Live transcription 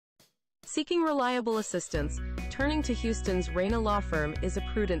Seeking reliable assistance, turning to Houston's Reyna Law Firm is a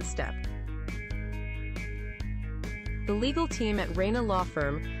prudent step. The legal team at Reyna Law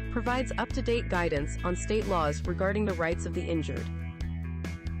Firm provides up-to-date guidance on state laws regarding the rights of the injured.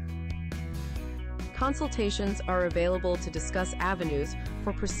 Consultations are available to discuss avenues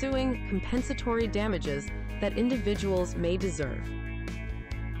for pursuing compensatory damages that individuals may deserve.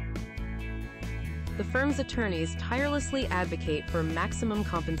 The firm's attorneys tirelessly advocate for maximum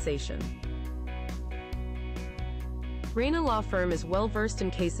compensation. Reyna Law Firm is well-versed in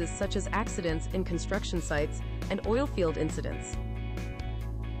cases such as accidents in construction sites and oil field incidents.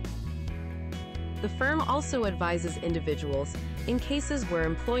 The firm also advises individuals in cases where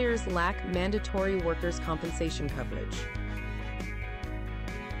employers lack mandatory workers' compensation coverage.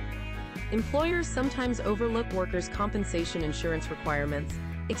 Employers sometimes overlook workers' compensation insurance requirements,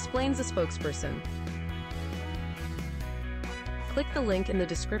 explains a spokesperson. Click the link in the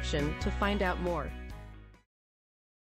description to find out more.